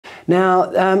Now,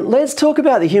 let's talk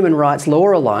about the Human Rights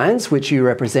Law Alliance, which you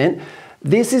represent.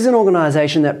 This is an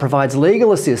organisation that provides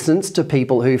legal assistance to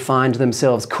people who find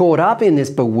themselves caught up in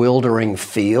this bewildering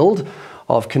field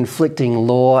of conflicting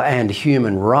law and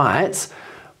human rights.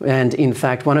 And in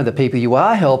fact, one of the people you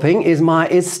are helping is my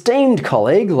esteemed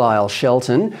colleague, Lyle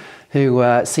Shelton, who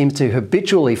seems to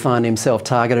habitually find himself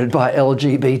targeted by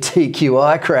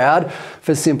LGBTQI crowd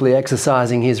for simply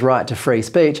exercising his right to free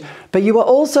speech. But you are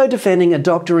also defending a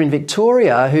doctor in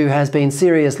Victoria who has been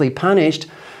seriously punished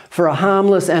for a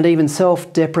harmless and even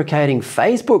self-deprecating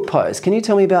Facebook post. Can you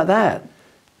tell me about that?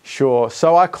 Sure.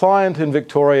 So our client in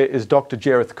Victoria is Dr.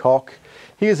 Jereth Koch.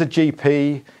 He is a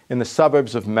GP in the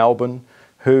suburbs of Melbourne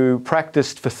who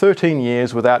practiced for 13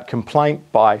 years without complaint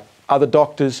by other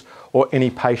doctors or any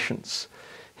patients.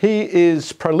 He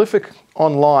is prolific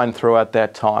online throughout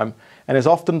that time and has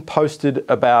often posted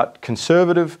about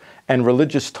conservative and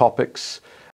religious topics